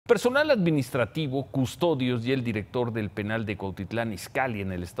Personal administrativo, custodios y el director del penal de Cuautitlán Izcalli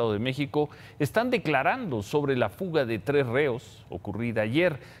en el Estado de México están declarando sobre la fuga de 3 reos ocurrida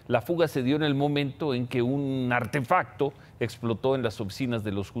ayer. La fuga se dio en el momento en que un artefacto explotó en las oficinas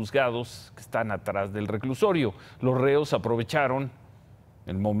de los juzgados que están atrás del reclusorio. Los reos aprovecharon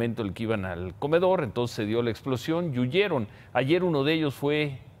el momento en el que iban al comedor, entonces se dio la explosión y huyeron. Ayer uno de ellos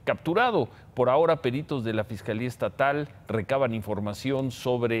fue capturado. Por ahora, peritos de la Fiscalía Estatal recaban información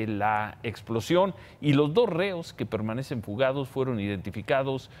sobre la explosión y los 2 reos que permanecen fugados fueron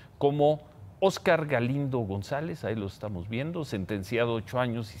identificados como Óscar Galindo González, ahí lo estamos viendo, sentenciado a 8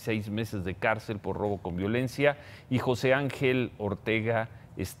 años y 6 meses de cárcel por robo con violencia, y José Ángel Ortega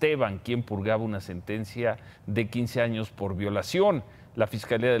Esteban, quien purgaba una sentencia de 15 años por violación. La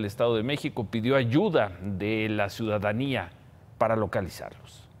Fiscalía del Estado de México pidió ayuda de la ciudadanía para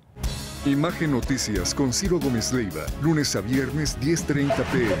localizarlos. Imagen Noticias con Ciro Gómez Leiva, lunes a viernes 10:30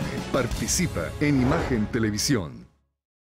 p.m. Participa en Imagen Televisión.